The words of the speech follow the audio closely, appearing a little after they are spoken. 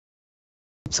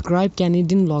Subscribe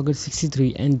Canadian Vlogger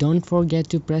 63 and don't forget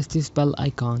to press this bell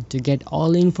icon to get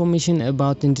all information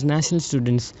about international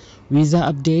students, visa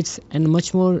updates and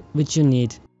much more which you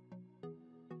need.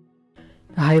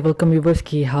 Hi, welcome viewers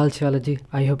ki hal chal hai ji.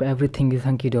 I hope everything is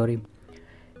hunky dory.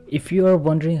 If you are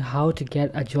wondering how to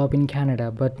get a job in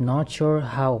Canada but not sure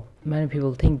how, many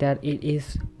people think that it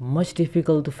is much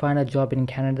difficult to find a job in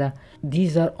Canada.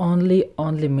 These are only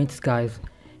myths, guys.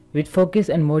 With focus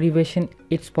and motivation,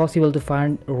 it's possible to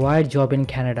find right job in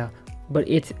Canada, but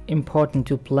it's important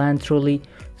to plan thoroughly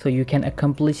so you can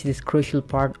accomplish this crucial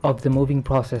part of the moving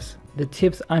process. The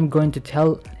tips I'm going to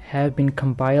tell have been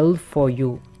compiled for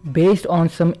you based on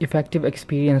some effective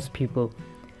experienced people.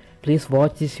 Please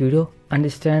watch this video,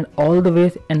 understand all the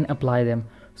ways and apply them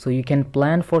so you can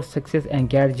plan for success and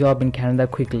get a job in Canada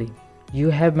quickly.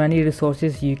 You have many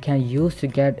resources you can use to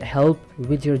get help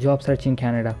with your job search in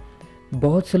Canada.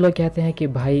 बहुत से लोग कहते हैं कि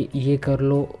भाई ये कर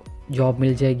लो job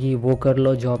मिल जाएगी, वो कर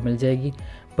लो जॉब मिल जाएगी,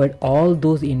 but all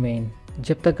those in when.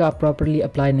 जब तक आप प्रॉपरली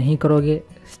अप्लाई नहीं करोगे,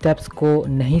 स्टेप्स को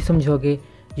नहीं समझोगे,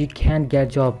 you can't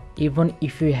get job even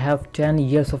if you have 10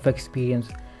 years of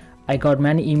experience. I got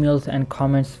many emails and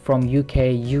comments from UK,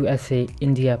 USA,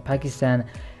 India, Pakistan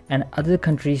and other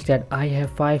countries that I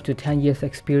have 5 to 10 years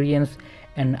experience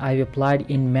and I've applied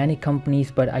in many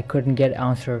companies but I couldn't get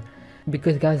answer.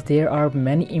 Because guys, there are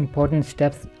many important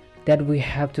steps that we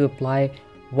have to apply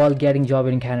while getting job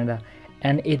in Canada,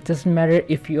 and it doesn't matter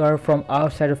if you are from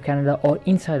outside of Canada or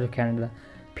inside of Canada.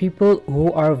 People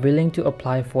who are willing to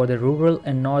apply for the Rural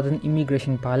and Northern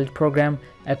Immigration Pilot Program,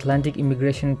 Atlantic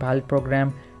Immigration Pilot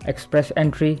Program, Express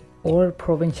Entry or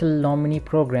Provincial Nominee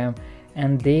Program,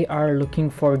 and they are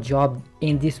looking for a job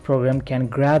in this program can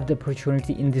grab the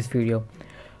opportunity in this video.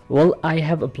 Well, I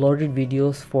have uploaded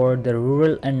videos for the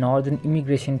Rural and Northern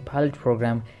Immigration Pilot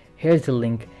Program. Here's the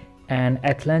link. And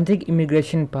Atlantic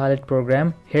Immigration Pilot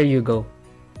Program, here you go.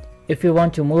 If you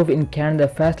want to move in Canada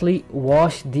fastly,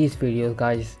 watch these videos,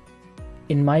 guys.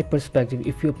 In my perspective,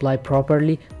 if you apply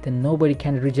properly, then nobody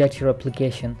can reject your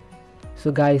application.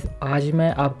 So guys, आज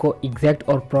मैं आपको exact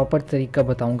और proper तरीका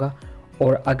बताऊंगा,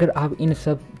 और अगर आप इन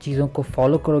सब चीज़ों को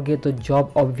फॉलो करोगे तो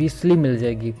जॉब ऑब्वियसली मिल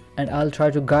जाएगी. And I will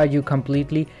try to guide you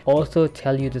completely, also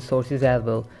tell you the sources as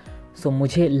well. सो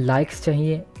मुझे लाइक्स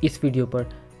चाहिए इस वीडियो पर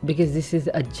because this is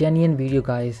a genuine video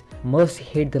guys. Must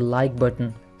hit the like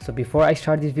button. So before I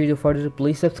start this video further,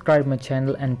 please subscribe my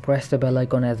channel and press the bell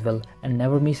icon as well and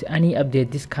never miss any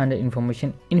update this kind of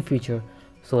information in future.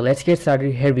 So let's get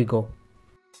started. Here we go.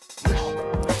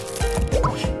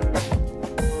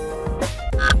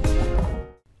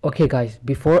 Okay guys,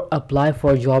 before apply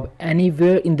for a job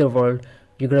anywhere in the world,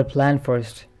 you gotta plan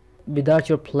first. Without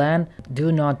your plan,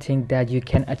 do not think that you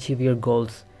can achieve your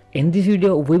goals. In this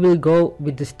video, we will go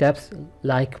with the steps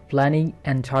like planning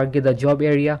and target the job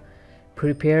area,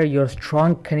 prepare your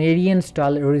strong Canadian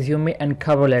style resume and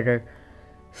cover letter,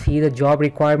 see the job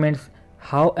requirements,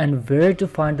 how and where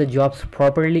to find the jobs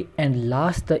properly, and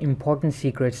last the important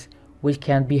secrets which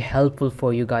can be helpful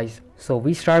for you guys. So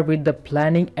we start with the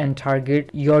planning and target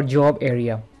your job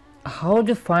area. How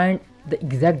to find the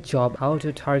exact job, how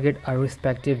to target a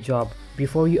respective job.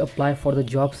 Before you apply for the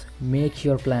jobs, make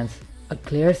your plans. A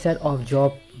clear set of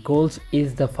job goals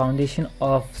is the foundation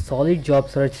of solid job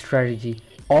search strategy.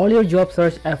 All your job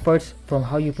search efforts, from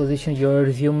how you position your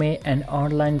resume and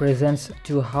online presence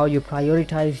to how you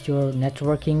prioritize your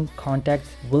networking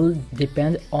contacts, will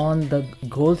depend on the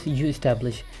goals you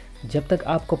establish. जब तक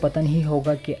आपको पता नहीं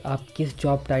होगा कि आप किस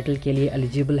job title के लिए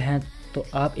एलिजिबल हैं, तो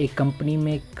आप एक कंपनी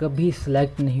में कभी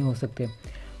सिलेक्ट नहीं हो सकते.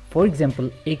 फॉर एग्जांपल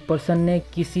एक पर्सन ने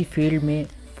किसी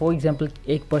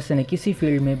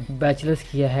फील्ड में बैचलर्स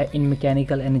किया है इन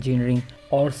मैकेनिकल इंजीनियरिंग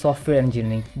और software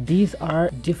engineering. These are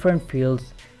different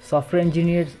fields. Software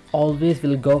engineers always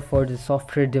will go for the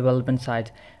software development side,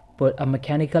 but a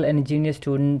mechanical engineer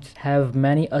students have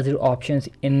many other options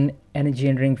in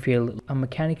engineering field. A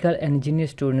mechanical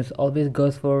engineer students always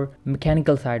goes for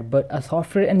mechanical side, but a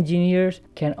software engineers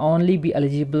can only be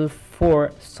eligible for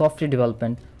software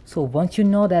development. So once you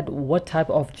know that what type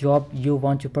of job you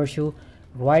want to pursue,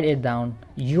 write it down.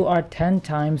 You are 10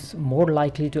 times more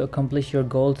likely to accomplish your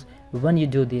goals when you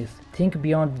do this. Think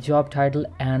beyond the job title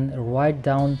and write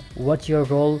down what your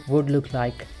role would look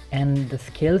like and the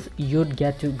skills you'd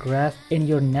get to grasp in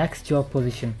your next job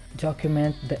position.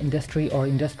 Document the industry or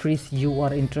industries you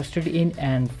are interested in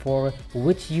and for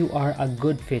which you are a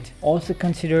good fit. Also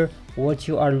consider what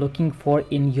you are looking for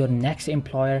in your next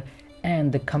employer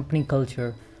and the company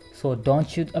culture. So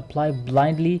don't you apply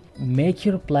blindly, make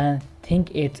your plan,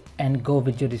 think it and go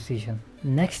with your decision.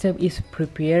 Next step is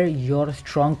prepare your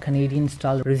strong Canadian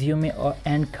style resume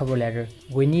and cover letter.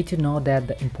 We need to know that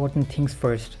the important things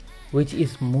first, which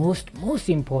is most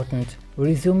important.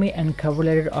 Resume and cover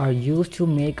letter are used to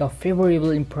make a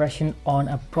favorable impression on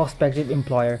a prospective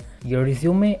employer. Your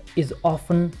resume is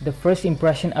often the first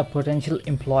impression a potential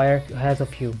employer has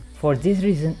of you. For this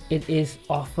reason, it is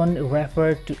often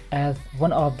referred to as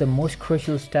one of the most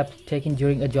crucial steps taken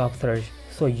during a job search.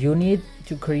 So you need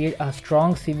to create a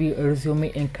strong CV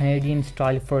resume in Canadian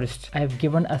style first. I have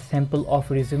given a sample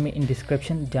of resume in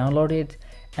description. Download it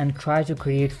and try to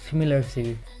create similar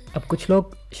CV. अब कुछ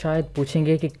लोग शायद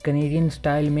पूछेंगे कि Canadian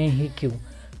style में ही क्यों,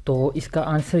 तो इसका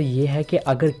आंसर ये है कि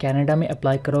अगर कनाडा में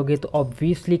अप्लाई करोगे तो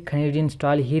ऑब्वियसली कैनेडियन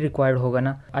स्टाइल ही रिक्वायर्ड होगा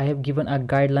ना. I have given a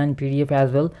guideline PDF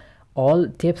as well. All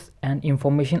tips and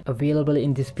information available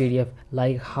in this PDF,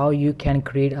 like how you can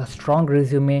create a strong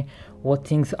resume, what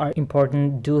things are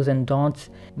important, do's and don'ts.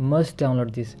 Must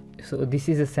download this. So this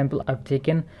is a sample I've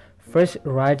taken.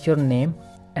 First, write your name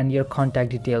and your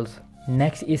contact details.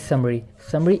 Next is summary.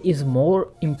 Summary is more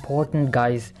important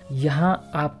guys.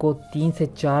 यहाँ आपको 3 से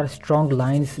 4 strong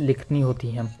lines लिखनी होती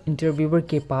हैं. Interviewer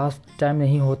के पास time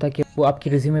नहीं होता कि वो आपकी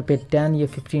रिज्यूमे पे 10 या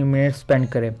 15 मिनट स्पेंड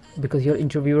करे, because your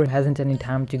interviewer hasn't any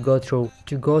time to go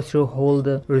through whole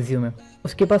the resume.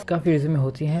 उसके पास काफ़ी रिज्यूमे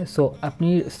होती हैं, so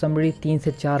अपनी समरी 3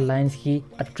 से 4 लाइन्स की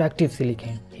अट्रैक्टिव से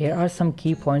लिखें. Here are some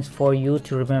key points for you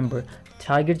to remember.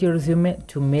 Target your resume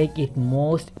to make it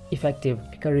most effective.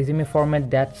 Pick a resume format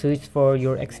that suits for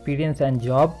your experience and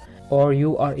job or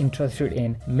you are interested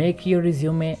in. Make your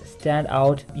resume stand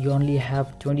out. You only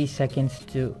have 20 seconds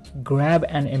to grab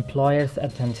an employer's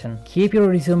attention. Keep your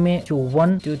resume to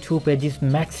 1 to 2 pages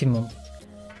maximum.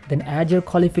 Then add your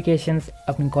qualifications.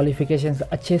 अपनी qualifications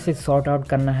अच्छे से sort out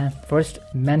करना है. First,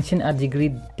 mention a degree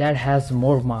that has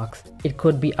more marks. It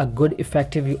could be a good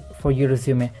effective for your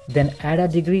resume. Then add a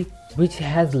degree which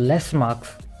has less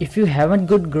marks. If you haven't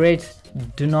good grades,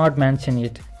 do not mention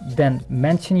it. Then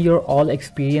mention your all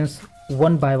experience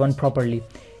one by one properly.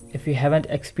 If you haven't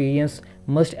experience,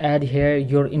 must add here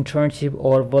your internship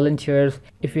or volunteers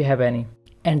if you have any.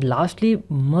 And lastly,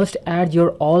 must add your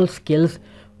all skills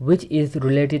which is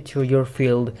related to your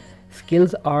field.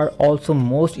 Skills are also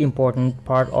most important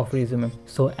part of resume.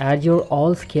 So add your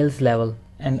all skills level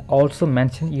and also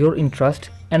mention your interest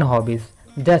and hobbies.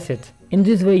 That's it. In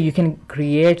this way you can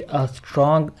create a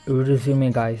strong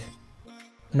resume guys.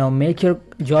 Now make your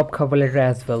job cover letter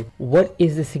as well. What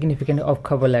is the significance of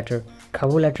cover letter?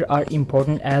 Cover letter are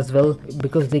important as well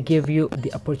because they give you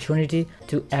the opportunity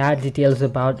to add details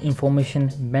about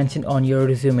information mentioned on your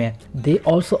resume. They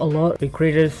also allow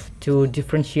recruiters to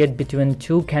differentiate between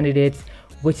two candidates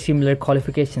with similar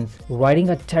qualifications. Writing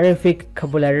a terrific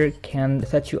cover letter can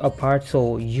set you apart,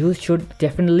 so you should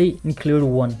definitely include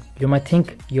one. You might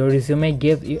think your resume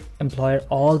gives your employer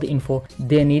all the info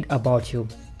they need about you.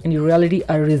 In reality,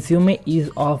 a resume is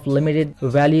of limited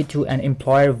value to an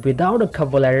employer without a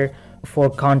cover letter. For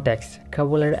context,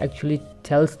 cover letter actually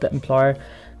tells the employer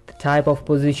the type of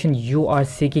position you are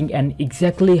seeking and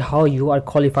exactly how you are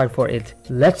qualified for it.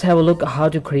 Let's have a look how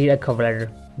to create a cover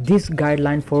letter. This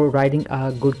guideline for writing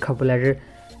a good cover letter,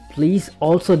 please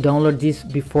also download this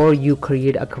before you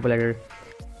create a cover letter.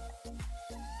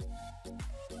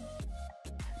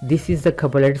 This is the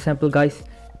cover letter sample guys.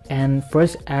 And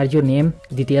first add your name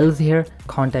details here,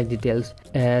 contact details,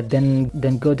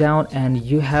 then go down and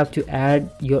you have to add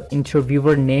your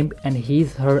interviewer name and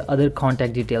her other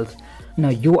contact details. Now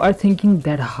you are thinking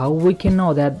that how we can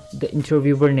know that the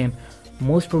interviewer name.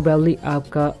 Most probably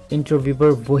आपका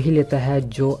interviewer वही लेता है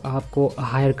जो आपको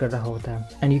hire कर रहा होता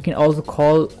है. And you can also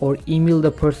call or email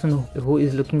the person who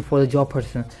is looking for the job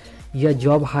person. या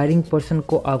job hiring person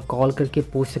को आप call करके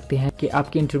पूछ सकते हैं कि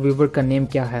आपके interviewer का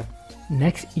name क्या है.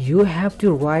 Next, you have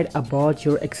to write about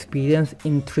your experience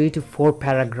in 3 to 4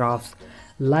 paragraphs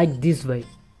like this way.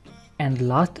 And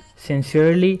last,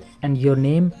 sincerely and your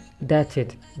name. That's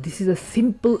it. This is a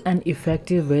simple and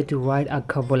effective way to write a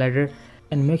cover letter,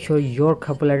 and make sure your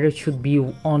cover letter should be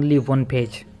only 1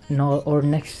 page. Now our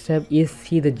next step is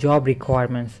see the job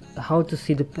requirements. How to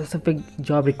see the specific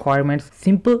job requirements?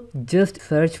 Simple, just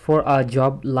search for a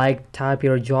job, like type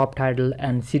your job title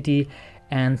and city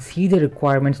and see the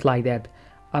requirements like that.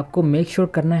 आपको make sure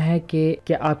करना है कि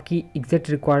क्या आपकी exact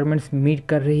requirements meet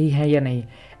कर रही है या नहीं.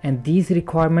 And these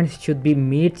requirements should be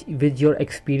meet with your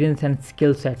experience and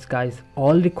skill sets guys.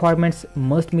 All requirements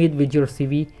must meet with your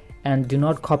CV and do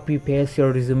not copy paste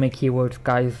your resume keywords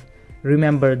guys.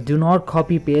 Remember, do not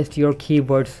copy paste your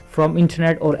keywords from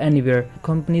internet or anywhere.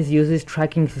 Companies uses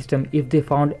tracking system. If they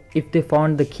found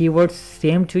the keywords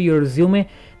same to your resume,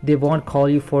 they won't call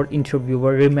you for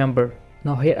interviewer. Remember,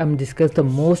 Now here I'm discuss the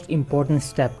most important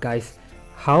step, guys,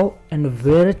 how and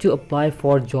where to apply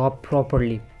for job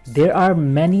properly. There are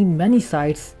many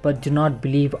sites, but do not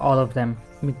believe all of them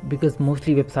because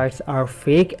mostly websites are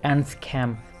fake and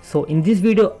scam. So in this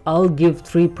video I'll give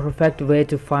 3 perfect way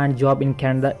to find job in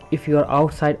Canada if you are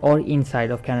outside or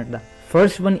inside of Canada.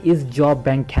 First one is Job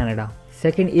Bank Canada.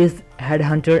 Second is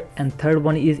Headhunter, and third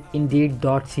one is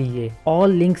ineed.ca. All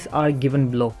links are given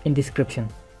below in description.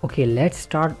 Okay, let's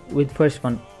start with first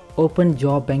one. Open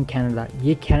job bank Canada,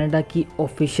 ये Canada की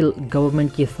official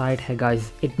government की site है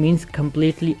guys. It means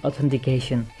completely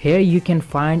authentication. Here you can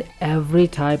find every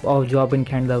type of job in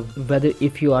Canada, whether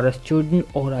if you are a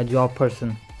student or a job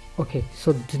person. Okay,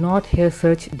 so do not here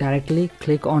search directly,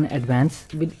 click on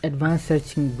advanced. With advanced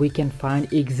searching we can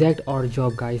find exact our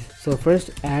job, guys. So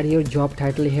first add your job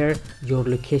title here, your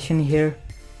location here,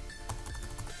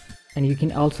 and you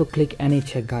can also click any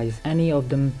check, guys, any of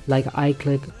them. Like I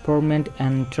click permanent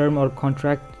and term or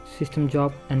contract, system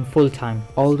job, and full-time.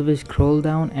 All the way scroll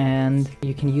down and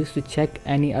you can use to check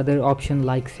any other option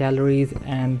like salaries,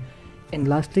 and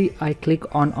lastly I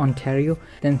click on Ontario,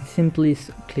 then simply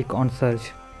click on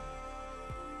search.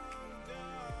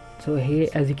 So here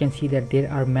as you can see that there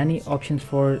are many options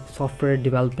for software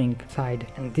developing side,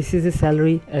 and this is the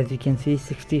salary as you can see,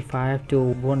 65 to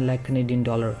 1 lakh Canadian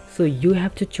dollar. So you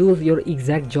have to choose your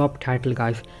exact job title,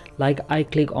 guys. Like I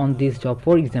click on this job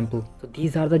for example. So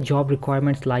these are the job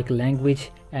requirements, like language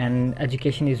and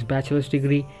education is bachelor's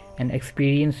degree, and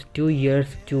experience 2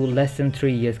 years to less than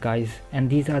 3 years, guys. And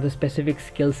these are the specific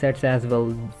skill sets as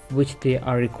well which they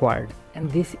are required.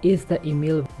 And this is the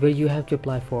email where you have to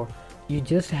apply for. You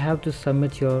just have to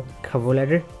submit your cover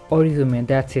letter or resume,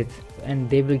 that's it, and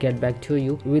they will get back to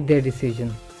you with their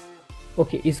decision.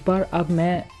 Okay, इस बार अब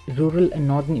मैं rural and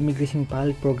northern immigration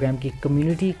pilot programme की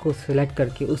community को select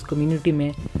करके उस community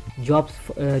में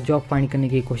job find करने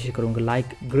की कोशिश करूँगा.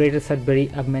 लाइक ग्रेटर सडबरी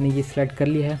अब मैंने ये सिलेक्ट कर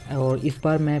लिया है, और इस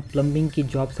बार मैं प्लम्बिंग की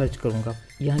जॉब सर्च करूँगा.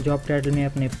 यहाँ जॉब टाइटल में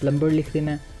अपने प्लम्बर लिख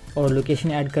देना है और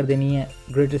लोकेशन ऐड कर देनी है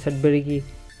ग्रेटर सडबरी की.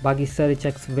 बाकी सारे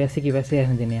चेक्स वैसे की वैसे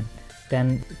रहने देने हैं.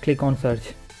 Then click on search,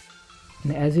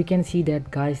 and as you can see that,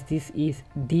 guys,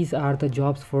 these are the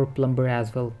jobs for plumber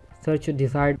as well. Search your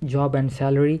desired job and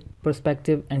salary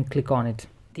perspective and click on it.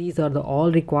 These are the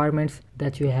all requirements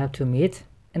that you have to meet,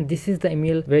 and this is the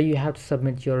email where you have to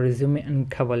submit your resume and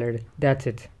cover letter.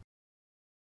 That's it.